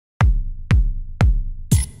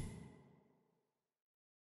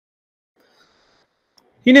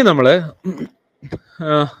ഇനി നമ്മൾ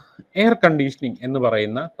air conditioning എന്ന്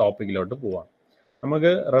പറയുന്ന ടോപ്പിക്കിലോട്ട് പോവാം.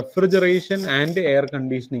 നമുക്ക് റെഫ്രിജറേഷൻ ആൻഡ് എയർ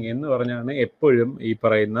കണ്ടീഷനിങ് എന്ന് പറഞ്ഞാണ് എപ്പോഴും ഈ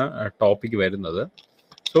പറയുന്ന ടോപ്പിക് വരുന്നത്.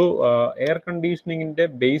 സോ എയർ കണ്ടീഷനിങ്ങിൻ്റെ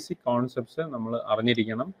ബേസിക് കോൺസെപ്റ്റ്സ് നമ്മൾ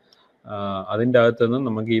അറിഞ്ഞിരിക്കണം. അതിൻ്റെ അകത്ത് നിന്ന്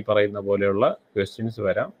നമുക്ക് ഈ പറയുന്ന പോലെയുള്ള ക്വസ്റ്റ്യൻസ്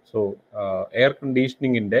വരാം. സോ എയർ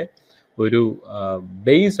കണ്ടീഷനിങ്ങിൻ്റെ ഒരു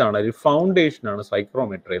ബേസ് ആണ്, ഒരു ഫൗണ്ടേഷനാണ്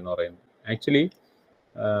സൈക്രോമെട്രി എന്ന് പറയുന്നത്. ആക്ച്വലി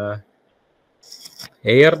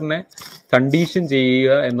എയറിനെ കണ്ടീഷൻ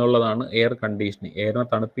ചെയ്യുക എന്നുള്ളതാണ് എയർ കണ്ടീഷനിങ്. എയറിനെ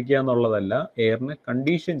തണുപ്പിക്കുക എന്നുള്ളതല്ല, എയറിനെ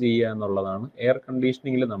കണ്ടീഷൻ ചെയ്യുക എന്നുള്ളതാണ് എയർ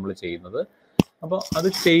കണ്ടീഷനിങ്ങിൽ നമ്മൾ ചെയ്യുന്നത്. അപ്പോൾ അത്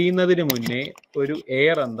ചെയ്യുന്നതിന് മുന്നേ ഒരു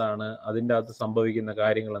എയർ എന്താണ്, അതിൻ്റെ അകത്ത് സംഭവിക്കുന്ന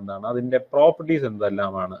കാര്യങ്ങൾ എന്താണ്, അതിൻ്റെ പ്രോപ്പർട്ടീസ്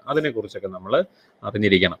എന്തെല്ലാമാണ്, അതിനെക്കുറിച്ചൊക്കെ നമ്മൾ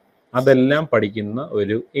അറിഞ്ഞിരിക്കണം. അതെല്ലാം പഠിക്കുന്ന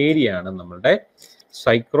ഒരു ഏരിയ ആണ് നമ്മളുടെ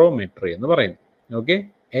സൈക്രോമെട്രി എന്ന് പറയുന്നത്. ഓക്കെ,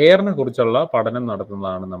 എയറിനെ കുറിച്ചുള്ള പഠനം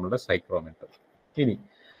നടത്തുന്നതാണ് നമ്മളുടെ സൈക്രോമെട്രി. ഇനി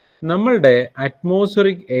നമ്മളുടെ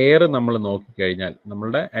അറ്റ്മോസ്ഫിയറിക് എയർ നമ്മൾ നോക്കിക്കഴിഞ്ഞാൽ,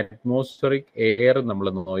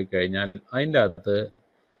 അതിൻ്റെ അകത്ത്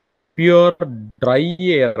പ്യുവർ ഡ്രൈ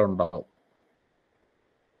എയർ ഉണ്ടാവും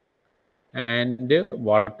ആൻഡ്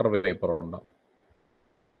വാട്ടർ വേപ്പർ ഉണ്ടാവും.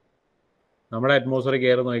 നമ്മുടെ അറ്റ്മോസ്ഫിയറിക്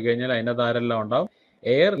എയർ നോക്കിക്കഴിഞ്ഞാൽ അതിൻ്റെ അകത്ത് ആരെല്ലാം ഉണ്ടാവും?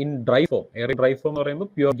 Air in dry form. Air in dry form എന്ന് പറയുമ്പോൾ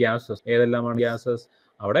പ്യുവർ ഗ്യാസസ്. ഏതെല്ലാമാണ് ഗ്യാസസ്?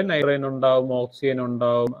 അവിടെ നൈട്രജൻ ഉണ്ടാവും, ഓക്സിജൻ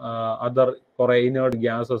ഉണ്ടാവും, അതർ കുറെ ഇനേർട്ട്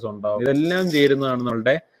ഗ്യാസസ് ഉണ്ടാവും. ഇതെല്ലാം ചേരുന്നതാണ്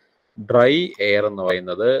നമ്മളുടെ ഡ്രൈ എയർ എന്ന്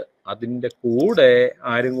പറയുന്നത്. അതിൻ്റെ കൂടെ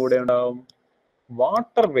ആരും കൂടെ ഉണ്ടാവും?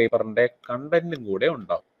 വാട്ടർ വേപ്പറിന്റെ കണ്ടന്റും കൂടെ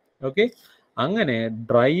ഉണ്ടാവും. ഓക്കെ, അങ്ങനെ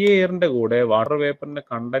ഡ്രൈ എയറിന്റെ കൂടെ വാട്ടർ വേപ്പറിന്റെ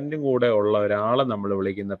കണ്ടന്റും കൂടെ ഉള്ള ഒരാളെ നമ്മൾ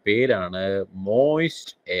വിളിക്കുന്ന പേരാണ്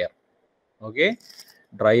moist air. Okay,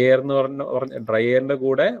 dry air എന്ന് പറഞ്ഞ ഡ്രൈ എയറിന്റെ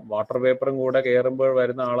കൂടെ വാട്ടർ വേപ്പറും കൂടെ കയറുമ്പോൾ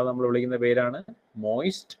വരുന്ന ആളെ നമ്മൾ വിളിക്കുന്ന പേരാണ്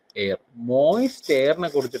മോയിസ്റ്റ് എയർ. മോയിസ്റ്റ്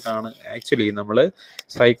എയറിനെ കുറിച്ചിട്ടാണ് ആക്ച്വലി നമ്മൾ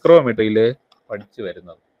സൈക്രോമെട്രിയിൽ പഠിച്ചു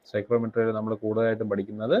വരുന്നത്. സൈക്രോമെട്രിയിൽ നമ്മൾ കൂടുതലായിട്ടും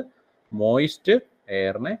പഠിക്കുന്നത് മോയിസ്റ്റ്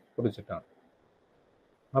എയറിനെ കുറിച്ചിട്ടാണ്.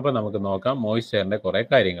 അപ്പം നമുക്ക് നോക്കാം മോയിസ്റ്റ് എയറിന്റെ കുറേ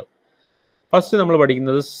കാര്യങ്ങൾ. ഫസ്റ്റ് നമ്മൾ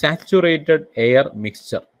പഠിക്കുന്നത് സാച്ചുറേറ്റഡ് എയർ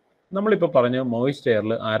മിക്സ്ചർ. നമ്മളിപ്പോൾ പറഞ്ഞു മോയിസ്റ്റ്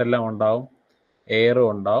എയറിൽ ആരെല്ലാം ഉണ്ടാവും? എയറും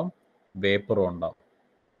ഉണ്ടാവും, വേപ്പറും ഉണ്ടാവും.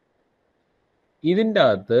 ഇതിൻ്റെ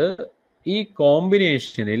അകത്ത് ഈ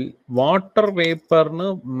കോമ്പിനേഷനിൽ വാട്ടർ വേപ്പറിന്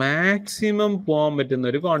മാക്സിമം പോകാൻ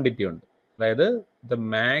പറ്റുന്ന ഒരു ക്വാണ്ടിറ്റി ഉണ്ട്. അതായത് the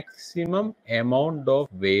maximum amount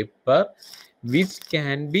of vapour which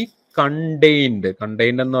can be contained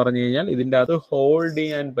എന്ന് പറഞ്ഞു കഴിഞ്ഞാൽ ഇതിൻ്റെ അകത്ത് ഹോൾഡ്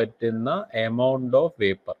ചെയ്യാൻ പറ്റുന്ന എമൗണ്ട് ഓഫ്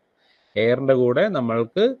വേപ്പർ. എയറിൻ്റെ കൂടെ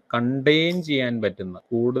നമ്മൾക്ക് കണ്ടെയ്ൻ ചെയ്യാൻ പറ്റുന്ന,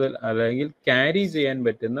 കൂടുതൽ അല്ലെങ്കിൽ ക്യാരി ചെയ്യാൻ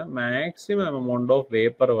പറ്റുന്ന മാക്സിമം എമൗണ്ട് ഓഫ്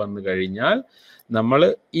വേപ്പർ വന്നു കഴിഞ്ഞാൽ നമ്മൾ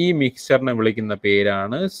ഈ മിക്സറിനെ വിളിക്കുന്ന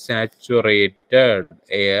പേരാണ് saturated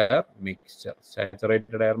air mixture.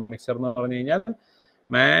 Saturated air mixture എന്ന് പറഞ്ഞു കഴിഞ്ഞാൽ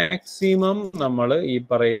മാക്സിമം നമ്മൾ ഈ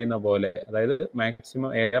പറയുന്ന പോലെ, അതായത് മാക്സിമം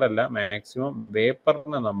എയർ അല്ല, മാക്സിമം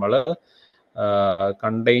വേപ്പറിനെ നമ്മൾ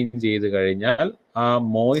കണ്ടെയ്ൻ ചെയ്ത് കഴിഞ്ഞാൽ ആ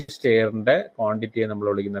മോയിസ്റ്റ് എയറിന്റെ ക്വാണ്ടിറ്റിയെ നമ്മൾ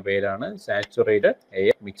വിളിക്കുന്ന പേരാണ് സാച്ചുറേറ്റഡ്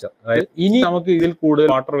എയർ മിക്സർ. അതായത് ഇനി നമുക്ക് ഇതിൽ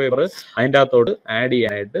കൂടുതൽ വാട്ടർ വേപ്പർ അതിൻ്റെ അകത്തോട്ട് ആഡ്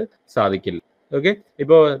ചെയ്യാനായിട്ട് സാധിക്കില്ല. ഓക്കെ,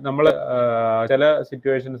 ഇപ്പോൾ നമ്മൾ ചില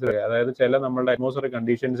സിറ്റുവേഷൻസിലൊക്കെ, അതായത് ചില നമ്മളുടെ അറ്റ്മോസ്ഫിയറിക്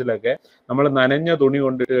കണ്ടീഷൻസിലൊക്കെ നമ്മൾ നനഞ്ഞ തുണി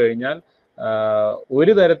കൊണ്ടിട്ട് കഴിഞ്ഞാൽ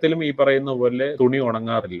ഒരു തരത്തിലും ഈ പറയുന്ന പോലെ തുണി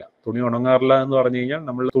ഉണങ്ങാറില്ല എന്ന് പറഞ്ഞു കഴിഞ്ഞാൽ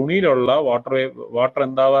നമ്മൾ തുണിയിലുള്ള വാട്ടർ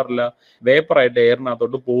എന്താവാറില്ല, വേപ്പറായിട്ട്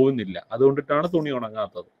എയറിനകത്തോട്ട് പോകുന്നില്ല. അതുകൊണ്ടിട്ടാണ് തുണി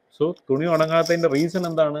ഉണങ്ങാത്തത്. സോ തുണി ഉണങ്ങാത്തതിന്റെ റീസൺ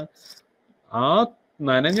എന്താണ്? ആ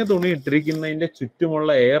നനഞ്ഞ തുണി ഇട്ടിരിക്കുന്നതിന്റെ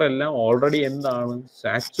ചുറ്റുമുള്ള എയർ എല്ലാം ഓൾറെഡി എന്താണ്?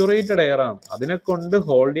 സാച്ചുറേറ്റഡ് എയർ ആണ്. അതിനെ കൊണ്ട്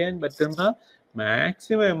ഹോൾഡ് ചെയ്യാൻ പറ്റുന്ന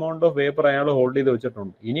മാക്സിമം എമൗണ്ട് ഓഫ് വേപ്പർ അയാൾ ഹോൾഡ് ചെയ്ത്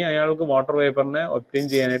വെച്ചിട്ടുണ്ട്. ഇനി അയാൾക്ക് വാട്ടർ വേപ്പറിനെ ഒബ്റ്റെയിൻ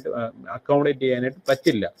ചെയ്യാനായിട്ട്, അക്കോമഡേറ്റ് ചെയ്യാനായിട്ട്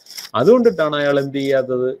പറ്റില്ല. അതുകൊണ്ടിട്ടാണ് അയാൾ എന്ത്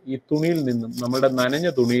ചെയ്യാത്തത്? ഈ തുണിയിൽ നിന്നും, നമ്മുടെ നനഞ്ഞ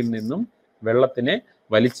തുണിയിൽ നിന്നും വെള്ളത്തിനെ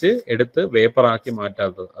വലിച്ച് എടുത്ത് വേപ്പറാക്കി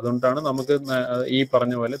മാറ്റാത്തത്. അതുകൊണ്ടാണ് നമുക്ക് ഈ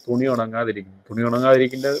പറഞ്ഞ പോലെ തുണി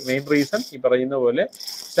ഉണങ്ങാതിരിക്കുന്ന മെയിൻ റീസൺ ഈ പറയുന്ന പോലെ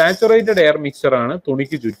സാച്ചുറേറ്റഡ് എയർ മിക്സർ ആണ്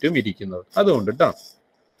തുണിക്ക് ചുറ്റും ഇരിക്കുന്നത്. അതുകൊണ്ടിട്ടാണ്.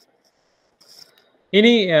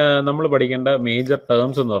 ഇനി നമ്മൾ പഠിക്കേണ്ട മേജർ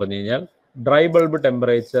ടേംസ് എന്ന് പറഞ്ഞു കഴിഞ്ഞാൽ dry bulb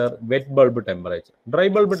temperature, wet bulb temperature. Dry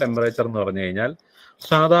bulb temperature എന്ന് പറഞ്ഞു കഴിഞ്ഞാൽ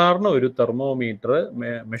സാധാരണ ഒരു തെർമോമീറ്റർ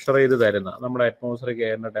മെഷർ ചെയ്ത് തരുന്ന, നമ്മുടെ അറ്റ്മോസ്ഫിയറിക്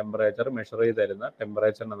എയറിന്റെ ടെമ്പറേച്ചർ മെഷർ ചെയ്ത് തരുന്ന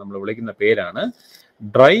ടെമ്പറേച്ചറിനെ നമ്മൾ വിളിക്കുന്ന പേരാണ്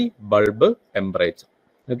ഡ്രൈ ബൾബ് ടെമ്പറേച്ചർ.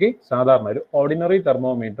 ഓക്കെ, സാധാരണ ഒരു ഓർഡിനറി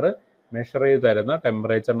തെർമോമീറ്റർ മെഷർ ചെയ്ത് തരുന്ന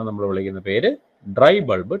ടെമ്പറേച്ചറിനെ നമ്മൾ വിളിക്കുന്ന പേര് dry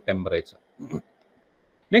bulb temperature.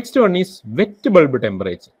 Next one is wet bulb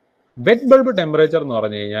temperature. Wet bulb temperature എന്ന്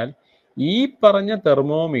പറഞ്ഞു കഴിഞ്ഞാൽ ഈ പറഞ്ഞ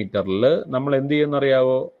തെർമോമീറ്ററിൽ നമ്മൾ എന്ത്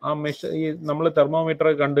ചെയ്യുന്നറിയാവോ? ഈ നമ്മൾ തെർമോമീറ്റർ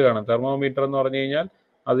കണ്ടു കാണാം. തെർമോമീറ്റർ എന്ന് പറഞ്ഞു കഴിഞ്ഞാൽ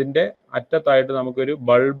അതിന്റെ അറ്റത്തായിട്ട് നമുക്കൊരു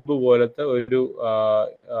ബൾബ് പോലത്തെ ഒരു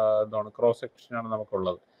എന്താണ് ക്രോസ് സെക്ഷനാണ്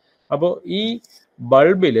നമുക്കുള്ളത്. അപ്പോൾ ഈ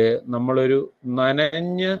ബൾബില് നമ്മളൊരു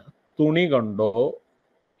നനഞ്ഞ തുണി കൊണ്ടോ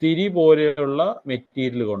തിരി പോലെയുള്ള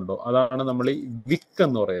മെറ്റീരിയൽ കൊണ്ടോ, അതാണ് നമ്മൾ ഈ വിക്ക്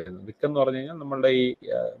എന്ന് പറയുന്നത്. വിക്ക് എന്ന് പറഞ്ഞു കഴിഞ്ഞാൽ നമ്മളുടെ ഈ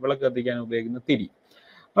വിളക്ക് കത്തിക്കാൻ ഉപയോഗിക്കുന്ന തിരി.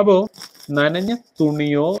 അപ്പോൾ നനഞ്ഞ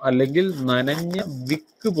തുണിയോ അല്ലെങ്കിൽ നനഞ്ഞ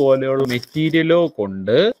വിക്ക് പോലെയുള്ള മെറ്റീരിയലോ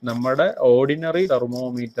കൊണ്ട് നമ്മുടെ ഓർഡിനറി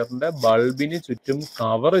തെർമോമീറ്ററിന്റെ ബൾബിന് ചുറ്റും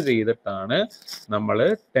കവർ ചെയ്തിട്ടാണ് നമ്മൾ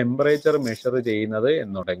ടെമ്പറേച്ചർ മെഷർ ചെയ്യുന്നത്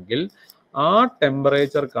എന്നുണ്ടെങ്കിൽ ആ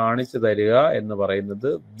ടെമ്പറേച്ചർ കാണിച്ചു തരിക എന്ന് പറയുന്നത്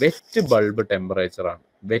വെറ്റ് ബൾബ് ടെമ്പറേച്ചർ ആണ്.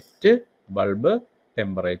 Wet bulb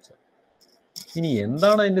temperature. ഇനി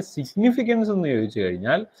എന്താണ് അതിന്റെ സിഗ്നിഫിക്കൻസ് എന്ന് ചോദിച്ചു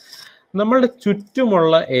കഴിഞ്ഞാൽ, നമ്മളുടെ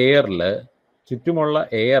ചുറ്റുമുള്ള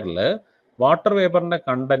എയറിൽ വാട്ടർ വേപ്പറിന്റെ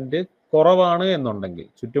കണ്ടന്റ് കുറവാണ്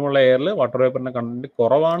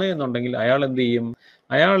എന്നുണ്ടെങ്കിൽ, അയാൾ എന്ത് ചെയ്യും?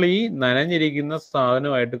 അയാൾ ഈ നനഞ്ഞിരിക്കുന്ന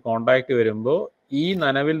സാധനമായിട്ട് കോണ്ടാക്ട് വരുമ്പോൾ ഈ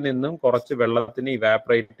നനവിൽ നിന്നും കുറച്ച് വെള്ളത്തിന്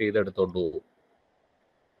ഇവാപ്പറേറ്റ് ചെയ്തെടുത്തോണ്ട് പോകും.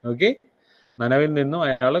 ഓക്കെ, നനവിൽ നിന്നും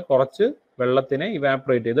അയാൾ കുറച്ച് വെള്ളത്തിനെ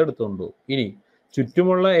ഇവാപ്പറേറ്റ് ചെയ്ത് എടുത്തോണ്ട് പോകും. ഇനി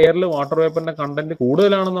ചുറ്റുമുള്ള എയറിൽ വാട്ടർ വേപ്പറിന്റെ കണ്ടന്റ്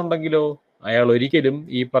കൂടുതലാണെന്നുണ്ടെങ്കിലോ അയാൾ ഒരിക്കലും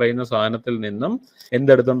ഈ പറയുന്ന സാധനത്തിൽ നിന്നും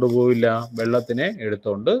എന്തെടുത്തോണ്ട് പോവില്ല? വെള്ളത്തിനെ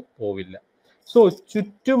എടുത്തോണ്ട് പോവില്ല. സോ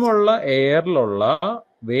ചുറ്റുമുള്ള എയറിലുള്ള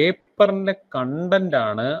വേപ്പറിന്റെ കണ്ടന്റ്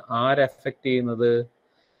ആണ് ആരെഫക്ട് ചെയ്യുന്നത്?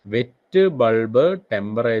 വെറ്റ് ബൾബ്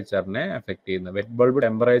ടെമ്പറേച്ചറിനെ എഫക്ട് ചെയ്യുന്നത്. വെറ്റ് ബൾബ്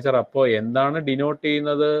ടെമ്പറേച്ചർ അപ്പോൾ എന്താണ് ഡിനോട്ട്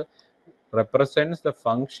ചെയ്യുന്നത്? റെപ്രസെന്റ്സ് ദ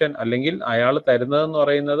ഫങ്ഷൻ, അല്ലെങ്കിൽ അയാൾ തരുന്നതെന്ന്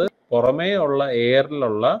പറയുന്നത് പുറമേ ഉള്ള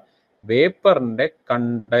എയറിലുള്ള വേപ്പറിന്റെ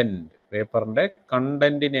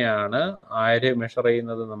കണ്ടന്റിനെയാണ് ആര് മെഷർ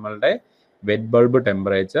ചെയ്യുന്നത്? നമ്മളുടെ വെറ്റ് ബൾബ്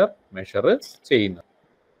ടെമ്പറേച്ചർ മെഷർ ചെയ്യുന്നത്.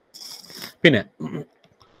 പിന്നെ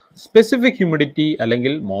സ്പെസിഫിക് ഹ്യൂമിഡിറ്റി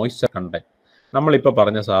അല്ലെങ്കിൽ മോയ്സ്ചർ കണ്ടന്റ് നമ്മളിപ്പോൾ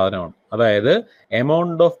പറഞ്ഞ സാധനമാണ്. അതായത്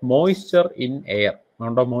amount of moisture in air.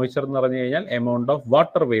 Amount of moisture എന്ന് പറഞ്ഞു കഴിഞ്ഞാൽ amount of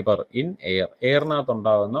water vapour in air. എയറിനകത്ത്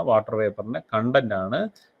ഉണ്ടാകുന്ന വാട്ടർ വേപ്പറിന്റെ കണ്ടന്റ് ആണ്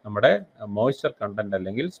നമ്മുടെ മോയ്സ്ചർ കണ്ടന്റ്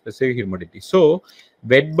അല്ലെങ്കിൽ specific humidity. So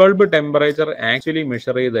wet bulb temperature actually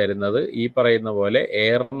measure ചെയ്ത് തരുന്നത് ഈ പറയുന്ന പോലെ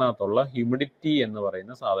എയറിനകത്തുള്ള ഹ്യൂമിഡിറ്റി എന്ന്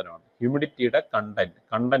പറയുന്ന സാധനമാണ്. ഹ്യൂമിഡിറ്റിയുടെ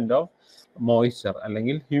കണ്ടന്റ് ഓഫ് മോയ്സ്ചർ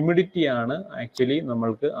അല്ലെങ്കിൽ ഹ്യൂമിഡിറ്റി ആണ് ആക്ച്വലി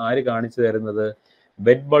നമ്മൾക്ക് ആര് കാണിച്ചു തരുന്നത്?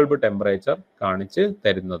 വെറ്റ് ബൾബ് ടെമ്പറേച്ചർ കാണിച്ച്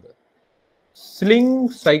തരുന്നത്. Sling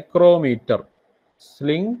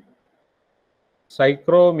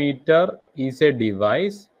സൈക്രോമീറ്റർ is A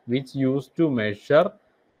device which use to measure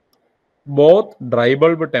both dry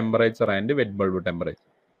bulb temperature and wet bulb temperature.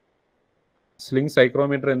 Sling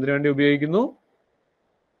സൈക്രോമീറ്റർ എന്തിനു വേണ്ടി ഉപയോഗിക്കുന്നു?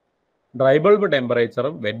 Dry bulb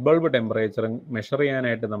ടെമ്പറേച്ചറും wet bulb ടെമ്പറേച്ചറും measure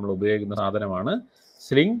ചെയ്യാനായിട്ട് നമ്മൾ ഉപയോഗിക്കുന്ന സാധനമാണ്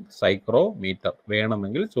സ്ലിംഗ് സൈക്രോമീറ്റർ.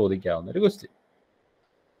 വേണമെങ്കിൽ ചോദിക്കാവുന്ന ഒരു ക്വസ്റ്റ്യൻ.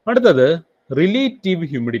 അടുത്തത് റിലേറ്റീവ്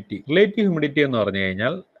ഹ്യൂമിഡിറ്റി. റിലേറ്റീവ് ഹ്യൂമിഡിറ്റി എന്ന് പറഞ്ഞു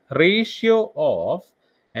കഴിഞ്ഞാൽ ratio of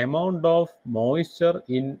amount of moisture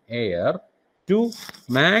in air to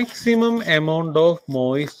maximum amount of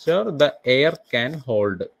moisture the air can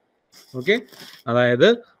hold. Okay, അതായത്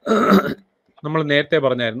നമ്മൾ നേരത്തെ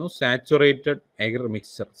പറഞ്ഞായിരുന്നു saturated air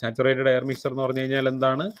mixer. Saturated air mixer എന്ന് പറഞ്ഞു കഴിഞ്ഞാൽ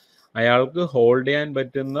എന്താണ്? അയാൾക്ക് ഹോൾഡ് ചെയ്യാൻ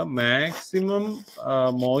പറ്റുന്ന മാക്സിമം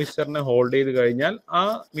മോയ്സ്ചറിനെ ഹോൾഡ് ചെയ്ത് കഴിഞ്ഞാൽ ആ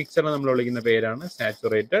മിക്സറിനെ നമ്മൾ വിളിക്കുന്ന പേരാണ്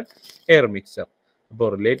സാച്ചുറേറ്റഡ് എയർ മിക്സർ. അപ്പോൾ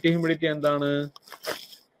റിലേറ്റീവ് ഹ്യൂമിഡിറ്റി എന്താണ്?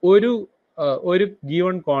 ഒരു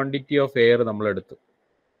ഗീവൺ ക്വാണ്ടിറ്റി ഓഫ് എയർ നമ്മൾ എടുത്തു,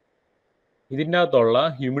 ഇതിൻ്റെ അകത്തുള്ള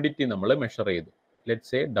ഹ്യൂമിഡിറ്റി നമ്മൾ മെഷർ ചെയ്തു,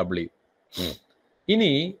 ലെറ്റ്സ് സേ W.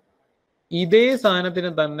 ഇനി ഇതേ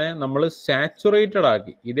സാധനത്തിന് തന്നെ നമ്മൾ സാച്ചുറേറ്റഡ്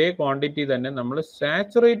ആക്കി, ഇതേ ക്വാണ്ടിറ്റി തന്നെ നമ്മൾ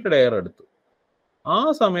സാച്ചുറേറ്റഡ് എയർ എടുത്തു. ആ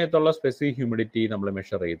സമയത്തുള്ള സ്പെസിഫിക് ഹ്യൂമിഡിറ്റി നമ്മൾ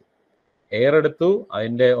മെഷർ ചെയ്തു. എയർ എടുത്തു,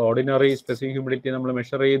 അതിൻ്റെ ഓർഡിനറി സ്പെസിഫിക് ഹ്യൂമിഡിറ്റി നമ്മൾ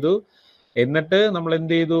മെഷർ ചെയ്തു. എന്നിട്ട് നമ്മൾ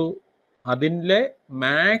എന്ത് ചെയ്തു? അതിൻ്റെ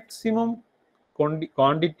മാക്സിമം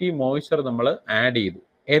ക്വാണ്ടിറ്റി മോയ്സ്ചർ നമ്മൾ ആഡ് ചെയ്തു.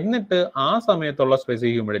 എന്നിട്ട് ആ സമയത്തുള്ള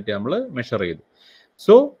സ്പെസിഫിക് ഹ്യൂമിഡിറ്റി നമ്മൾ മെഷർ ചെയ്തു.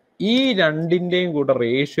 സോ ഈ രണ്ടിൻ്റെയും കൂടെ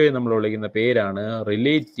റേഷ്യോയെ നമ്മൾ വിളിക്കുന്ന പേരാണ്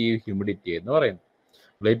റിലേറ്റീവ് ഹ്യൂമിഡിറ്റി എന്ന് പറയുന്നത്.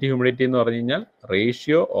 റിലേറ്റീവ് ഹ്യൂമിഡിറ്റി എന്ന് പറഞ്ഞു കഴിഞ്ഞാൽ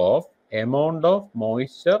ratio of amount of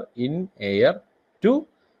moisture in air to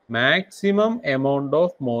maximum amount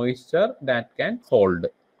of moisture that can hold.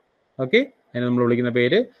 Okay, അതിന് നമ്മൾ വിളിക്കുന്ന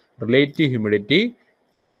പേര് റിലേറ്റീവ് ഹ്യൂമിഡിറ്റി.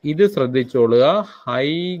 ഇത് ശ്രദ്ധിച്ചോളുക.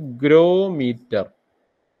 ഹൈഗ്രോമീറ്റർ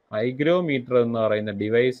എന്ന് പറയുന്ന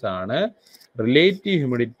ഡിവൈസ് ആണ് റിലേറ്റീവ്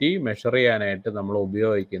ഹ്യൂമിഡിറ്റി മെഷർ ചെയ്യാനായിട്ട് നമ്മൾ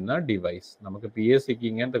ഉപയോഗിക്കുന്ന ഡിവൈസ്. നമുക്ക് PSCക്ക്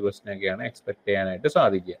ഇങ്ങനത്തെ ക്വസ്റ്റ്യൻ ഒക്കെയാണ് എക്സ്പെക്ട് ചെയ്യാനായിട്ട്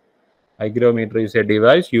സാധിക്കുക. Hygrometer is A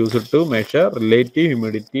device used to measure relative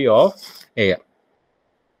humidity of air.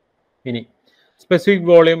 ഇനി സ്പെസിഫിക്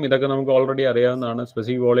വോളിയം, ഇതൊക്കെ നമുക്ക് ഓൾറെഡി അറിയാവുന്നതാണ്.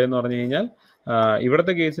 സ്പെസിഫിക് വോളിയം എന്ന് പറഞ്ഞു കഴിഞ്ഞാൽ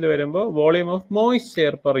ഇവിടുത്തെ കേസിൽ വരുമ്പോൾ volume of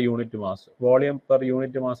moisture per unit mass. Volume per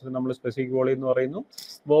unit മാസിൽ നമ്മൾ സ്പെസിഫിക് വോളിയം എന്ന് പറയുന്നു.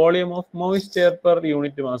 Volume of moisture per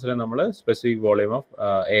unit മാസിൽ നമ്മൾ സ്പെസിഫിക് വോളിയം ഓഫ്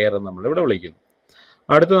എയർ നമ്മൾ ഇവിടെ വിളിക്കുന്നു.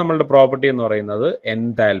 അടുത്ത നമ്മളുടെ പ്രോപ്പർട്ടി എന്ന് പറയുന്നത്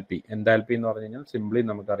എൻതാൽപ്പി. എൻതാൽപ്പി എന്ന് പറഞ്ഞു കഴിഞ്ഞാൽ സിംപ്ലി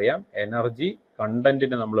നമുക്കറിയാം എനർജി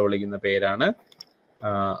കണ്ടന്റിനെ നമ്മൾ വിളിക്കുന്ന പേരാണ്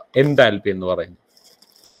എൻതാൽപ്പി എന്ന് പറയുന്നത്.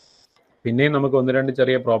 പിന്നെയും നമുക്ക് ഒന്ന് രണ്ട്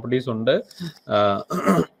ചെറിയ പ്രോപ്പർട്ടീസ് ഉണ്ട്.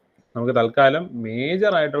 നമുക്ക് തൽക്കാലം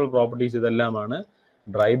മേജർ ആയിട്ടുള്ള പ്രോപ്പർട്ടീസ് ഇതെല്ലാമാണ്.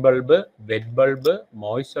 Dry bulb, wet bulb,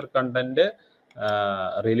 moisture content,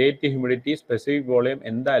 relative humidity, specific volume,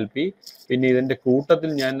 enthalpy. പിന്നെ ഇതിന്റെ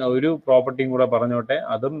കൂട്ടത്തിൽ ഞാൻ ഒരു പ്രോപ്പർട്ടിയും കൂടെ പറഞ്ഞോട്ടെ,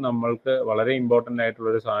 അതും നമ്മൾക്ക് വളരെ ഇമ്പോർട്ടൻ്റ് ആയിട്ടുള്ള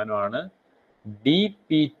ഒരു സാധനമാണ്.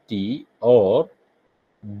 DPT or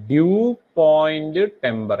due point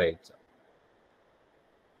temperature.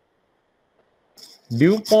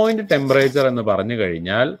 Due point temperature എന്ന് പറഞ്ഞു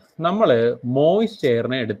കഴിഞ്ഞാൽ നമ്മൾ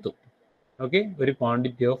മോയ്സ്ചറിനെ എടുത്തു. ഓക്കെ, ഒരു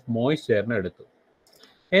ക്വാണ്ടിറ്റി ഓഫ് മോയ്സ്ചറിനെ എടുത്തു.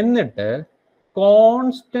 എന്നിട്ട്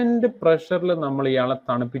കോൺസ്റ്റന്റ് പ്രഷറിൽ നമ്മൾ ഇയാളെ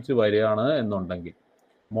തണുപ്പിച്ച് വരികയാണ് എന്നുണ്ടെങ്കിൽ,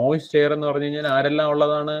 മോയ്സ്ചർ എന്ന് പറഞ്ഞു കഴിഞ്ഞാൽ ആരെല്ലാം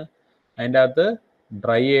ഉള്ളതാണ്? അതിൻ്റെ അകത്ത്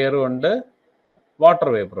ഡ്രൈ എയറും ഉണ്ട്, വാട്ടർ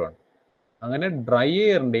വേപ്പറും ഉണ്ട്. അങ്ങനെ ഡ്രൈ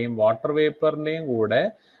എയറിൻ്റെയും വാട്ടർ വേപ്പറിൻ്റെയും കൂടെ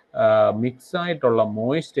മിക്സ് ആയിട്ടുള്ള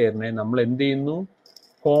മോയ്സ്ചറിനെ നമ്മൾ എന്ത് ചെയ്യുന്നു?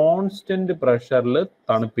 കോൺസ്റ്റന്റ് പ്രഷറിൽ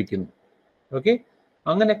തണുപ്പിക്കുന്നു. ഓക്കെ,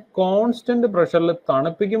 അങ്ങനെ കോൺസ്റ്റന്റ് പ്രഷറിൽ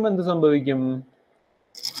തണുപ്പിക്കുമ്പോൾ എന്ത് സംഭവിക്കും?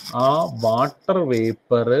 ആ വാട്ടർ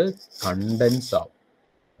വേപ്പർ കണ്ടൻസ് ആവും.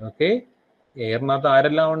 ഓക്കെ, എയറിനകത്ത്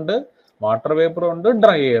ആരെല്ലാം ഉണ്ട്? വാട്ടർ വേപ്പർ ഉണ്ട്,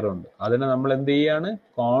 ഡ്രൈ എയർ ഉണ്ട്. അതിനെ നമ്മൾ എന്ത് ചെയ്യാണ്?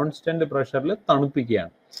 കോൺസ്റ്റന്റ് പ്രഷറിൽ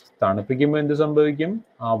തണുപ്പിക്കുകയാണ്. തണുപ്പിക്കുമ്പോൾ എന്ത് സംഭവിക്കും?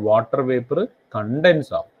 ആ വാട്ടർ വേപ്പർ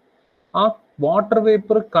കണ്ടൻസ് ആവും. ആ വാട്ടർ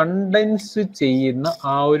വേപ്പർ കണ്ടൻസ് ചെയ്യുന്ന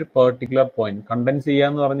ആ ഒരു പെർട്ടിക്കുലർ പോയിന്റ്, കണ്ടൻസ്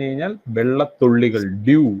ചെയ്യാന്ന് പറഞ്ഞു കഴിഞ്ഞാൽ വെള്ളത്തുള്ളികൾ,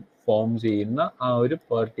 ഡ്യൂ ഫോം ചെയ്യുന്ന ആ ഒരു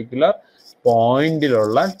പെർട്ടിക്കുലർ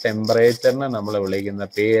പോയിന്റിലുള്ള ടെമ്പറേച്ചറിനെ നമ്മൾ വിളിക്കുന്ന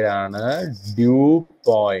പേരാണ് ഡ്യൂ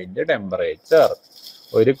പോയിന്റ് ടെമ്പറേച്ചർ.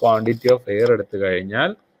 ഒരു ക്വാണ്ടിറ്റി ഓഫ് എയർ എടുത്തു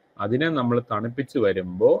കഴിഞ്ഞാൽ അതിനെ നമ്മൾ തണുപ്പിച്ച്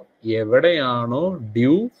വരുമ്പോൾ എവിടെയാണോ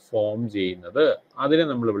ഡ്യൂ ഫോം ചെയ്യുന്നത് അതിനെ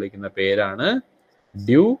നമ്മൾ വിളിക്കുന്ന പേരാണ്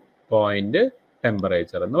ഡ്യൂ പോയിന്റ്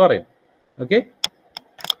ടെമ്പറേച്ചർ എന്ന് പറയും. ഓക്കെ,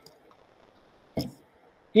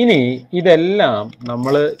 ഇനി ഇതെല്ലാം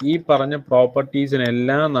നമ്മൾ ഈ പറഞ്ഞ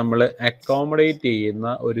പ്രോപ്പർട്ടീസിനെല്ലാം നമ്മൾ അക്കോമഡേറ്റ് ചെയ്യുന്ന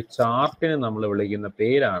ഒരു ചാർട്ടിന് നമ്മൾ വിളിക്കുന്ന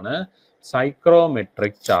പേരാണ്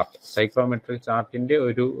സൈക്രോമെട്രിക് ചാർട്ട്. സൈക്രോമെട്രിക് ചാർട്ടിന്റെ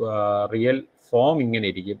ഒരു റിയൽ ഫോം ഇങ്ങനെ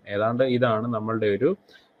ഇരിക്കും. ഏതാണ്ട് ഇതാണ് നമ്മളുടെ ഒരു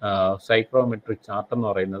സൈക്രോമെട്രിക് ചാർട്ട് എന്ന്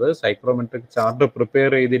പറയുന്നത്. സൈക്രോമെട്രിക് ചാർട്ട്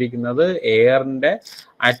പ്രിപ്പയർ ചെയ്തിരിക്കുന്നത് എയറിന്റെ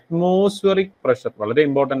അറ്റ്മോസ്ഫിയറിക് പ്രഷർ, വളരെ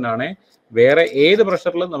ഇമ്പോർട്ടൻ്റ് ആണ്. വേറെ ഏത്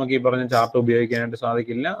പ്രഷറിലും നമുക്ക് ഈ പറഞ്ഞ ചാർട്ട് ഉപയോഗിക്കാനായിട്ട്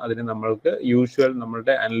സാധിക്കില്ല. അതിന് നമ്മൾക്ക് യൂഷ്വൽ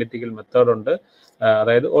നമ്മളുടെ അനലിറ്റിക്കൽ മെത്തേഡ് ഉണ്ട്.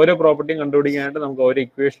 അതായത് ഓരോ പ്രോപ്പർട്ടിയും കണ്ടുപിടിക്കാനായിട്ട് നമുക്ക് ഓരോ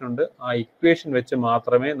ഇക്വേഷൻ ഉണ്ട്. ആ ഇക്വേഷൻ വെച്ച്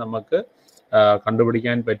മാത്രമേ നമുക്ക്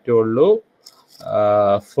കണ്ടുപിടിക്കാൻ പറ്റുള്ളൂ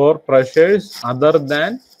four pressures other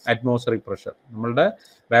than atmospheric pressure. നമ്മളുടെ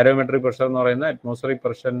ബാരോമെട്രിക് പ്രഷർ എന്ന് പറയുന്ന അറ്റ്മോസ്ഫിയറിക്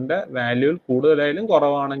പ്രഷറിന്റെ വാല്യൂവിൽ കൂടുതലായാലും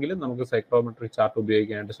കുറവാണെങ്കിലും നമുക്ക് സൈക്രോമെട്രിക് ചാർട്ട്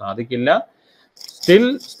ഉപയോഗിക്കാനായിട്ട് സാധിക്കില്ല. സ്റ്റിൽ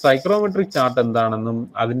സൈക്രോമെട്രിക് ചാർട്ട് എന്താണെന്നും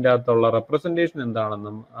അതിൻ്റെ അകത്തുള്ള റെപ്രസെൻറ്റേഷൻ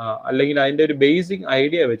എന്താണെന്നും അല്ലെങ്കിൽ അതിൻ്റെ ഒരു ബേസിക്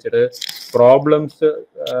ഐഡിയ വെച്ചിട്ട്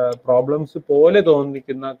പ്രോബ്ലംസ് പോലെ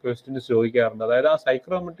തോന്നിക്കുന്ന ക്വസ്റ്റ്യൻസ് ചോദിക്കാറുണ്ട്. അതായത് ആ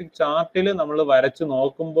സൈക്രോമെട്രിക് ചാർട്ടിൽ നമ്മൾ വരച്ച്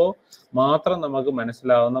നോക്കുമ്പോൾ മാത്രം നമുക്ക്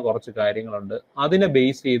മനസ്സിലാവുന്ന കുറച്ച് കാര്യങ്ങളുണ്ട്. അതിനെ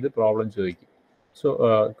ബേസ് ചെയ്ത് പ്രോബ്ലം ചോദിക്കും. സോ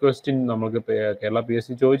ക്വസ്റ്റ്യൻ നമുക്ക് കേരള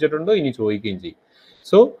PSC ചോദിച്ചിട്ടുണ്ട്, ഇനി ചോദിക്കുകയും ചെയ്യും.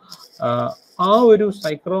 സോ ആ ഒരു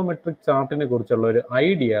സൈക്രോമെട്രിക് ചാർട്ടിനെ കുറിച്ചുള്ള ഒരു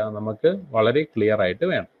ഐഡിയ നമുക്ക് വളരെ ക്ലിയർ ആയിട്ട്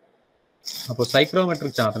വേണം. അപ്പോൾ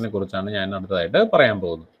സൈക്രോമെട്രിക് ചാർട്ടിനെ കുറിച്ചാണ് ഞാൻ അടുത്തതായിട്ട് പറയാൻ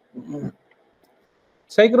പോകുന്നത്.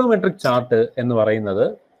 സൈക്രോമെട്രിക് ചാർട്ട് എന്ന് പറയുന്നത്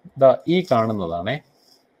ഈ കാണുന്നതാണേ.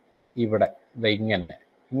 ഇവിടെ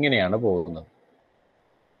ഇങ്ങനെയാണ് പോകുന്നത്.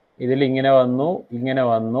 ഇതിൽ ഇങ്ങനെ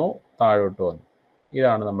വന്നു താഴോട്ട് വന്നു.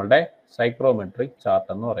 ഇതാണ് നമ്മളുടെ സൈക്രോമെട്രിക് ചാർട്ട്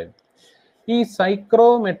എന്ന് പറയുന്നത്. ഈ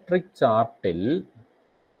സൈക്രോമെട്രിക് ചാർട്ടിൽ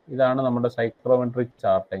ഇതാണ് നമ്മുടെ സൈക്രോമെട്രിക്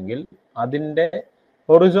ചാർട്ട് എങ്കിൽ അതിൻ്റെ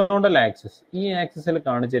ഹൊറിസോണ്ടൽ ആക്സിസ്, ഈ ആക്സിസിൽ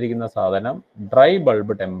കാണിച്ചിരിക്കുന്ന സാധനം dry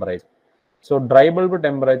bulb temperature. So dry bulb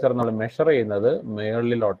temperature നമ്മൾ മെഷർ ചെയ്യുന്നത്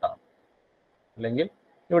മുകളിലോട്ടാണ്, അല്ലെങ്കിൽ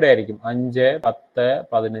ഇവിടെ ആയിരിക്കും 5, 10,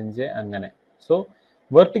 15 അങ്ങനെ. സോ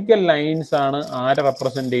വെർട്ടിക്കൽ ലൈൻസ് ആണ് ആരെ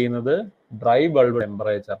റെപ്രസെന്റ് ചെയ്യുന്നത്? ഡ്രൈ ബൾബ്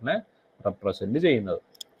ടെമ്പറേച്ചറിനെ റെപ്രസെന്റ് ചെയ്യുന്നത്.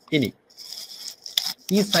 ഇനി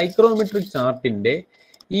ഈ സൈക്രോമെട്രിക് ചാർട്ടിന്റെ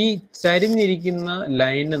ഈ ചരിഞ്ഞിരിക്കുന്ന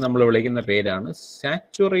ലൈന് നമ്മൾ വിളിക്കുന്ന പേരാണ്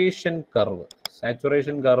സാച്ചുറേഷൻ കർവ്.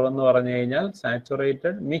 സാച്ചുറേഷൻ കർവ് എന്ന് പറഞ്ഞു കഴിഞ്ഞാൽ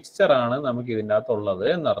സാച്ചുറേറ്റഡ് മിക്സ്ചർ ആണ് നമുക്ക് ഇതിൻ്റെ അകത്തുള്ളത്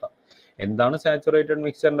എന്നർത്ഥം. എന്താണ് സാച്ചുറേറ്റഡ്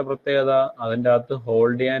മിക്സ്ചറിന്റെ പ്രത്യേകത? അതിൻ്റെ അകത്ത്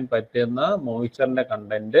ഹോൾഡ് ചെയ്യാൻ പറ്റുന്ന മോയ്സ്ചറിന്റെ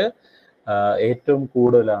കണ്ടന്റ് ഏറ്റവും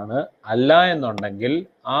കൂടുതലാണ്. അല്ല എന്നുണ്ടെങ്കിൽ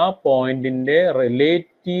ആ പോയിന്റിന്റെ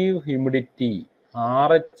റിലേറ്റീവ് ഹ്യൂമിഡിറ്റി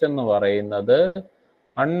RH എന്ന് പറയുന്നത്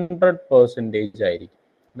 100% ആയിരിക്കും.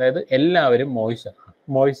 അതായത് എല്ലാവരും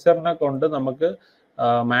മോയ്സ്ചറിനെ കൊണ്ട് നമുക്ക്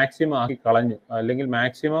മാക്സിമം ആക്കി കളഞ്ഞു, അല്ലെങ്കിൽ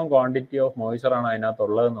മാക്സിമം ക്വാണ്ടിറ്റി ഓഫ് മോയ്സ്ചർ ആണ്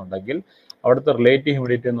അതിനകത്തുള്ളതെന്നുണ്ടെങ്കിൽ അവിടുത്തെ റിലേറ്റീവ്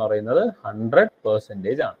ഹ്യൂമിഡിറ്റി എന്ന് പറയുന്നത്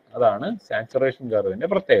 100% ആണ്. അതാണ് സാച്ചുറേഷൻ കർവിന്റെ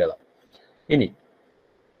പ്രത്യേകത. ഇനി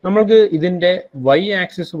നമ്മൾക്ക് ഇതിന്റെ y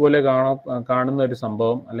ആക്സിസ് പോലെ കാണുന്ന ഒരു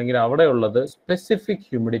സംഭവം അല്ലെങ്കിൽ അവിടെ ഉള്ളത് സ്പെസിഫിക്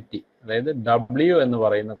ഹ്യൂമിഡിറ്റി, അതായത് W എന്ന്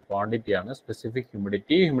പറയുന്ന ക്വാണ്ടിറ്റി ആണ് സ്പെസിഫിക്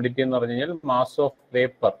ഹ്യൂമിഡിറ്റി. ഹ്യൂമിഡിറ്റി എന്ന് പറഞ്ഞു കഴിഞ്ഞാൽ mass of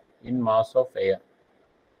vapour in mass of air,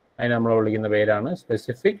 അതിനെ നമ്മൾ വിളിക്കുന്ന പേരാണ്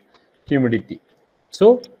specific humidity. So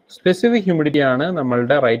specific humidity ആണ്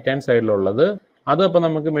നമ്മളുടെ റൈറ്റ് ഹാൻഡ് സൈഡിലുള്ളത്. അത് അപ്പോൾ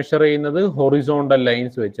നമുക്ക് മെഷർ ചെയ്യുന്നത് ഹൊറിസോണ്ടൽ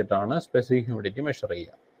ലൈൻസ് വെച്ചിട്ടാണ് സ്പെസിഫിക് ഹ്യൂമിഡിറ്റി മെഷർ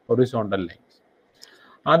ചെയ്യുക, ഹൊറിസോണ്ടൽ ലൈൻസ്.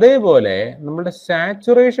 അതേപോലെ നമ്മുടെ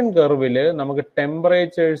സാച്ചുറേഷൻ കർവിൽ നമുക്ക്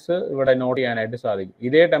ടെമ്പറേച്ചേഴ്സ് ഇവിടെ നോട്ട് ചെയ്യാനായിട്ട് സാധിക്കും.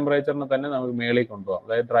 ഇതേ ടെമ്പറേച്ചറിനെ തന്നെ നമുക്ക് മേളിൽ കൊണ്ടുപോകാം.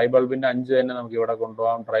 അതായത് ഡ്രൈ ബൾബിന്റെ 5 തന്നെ നമുക്ക് ഇവിടെ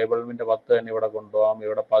കൊണ്ടുപോകാം, ഡ്രൈ ബൾബിന്റെ 10 തന്നെ ഇവിടെ കൊണ്ടുപോകാം,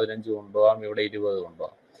 ഇവിടെ 15 കൊണ്ടുപോകാം, ഇവിടെ 20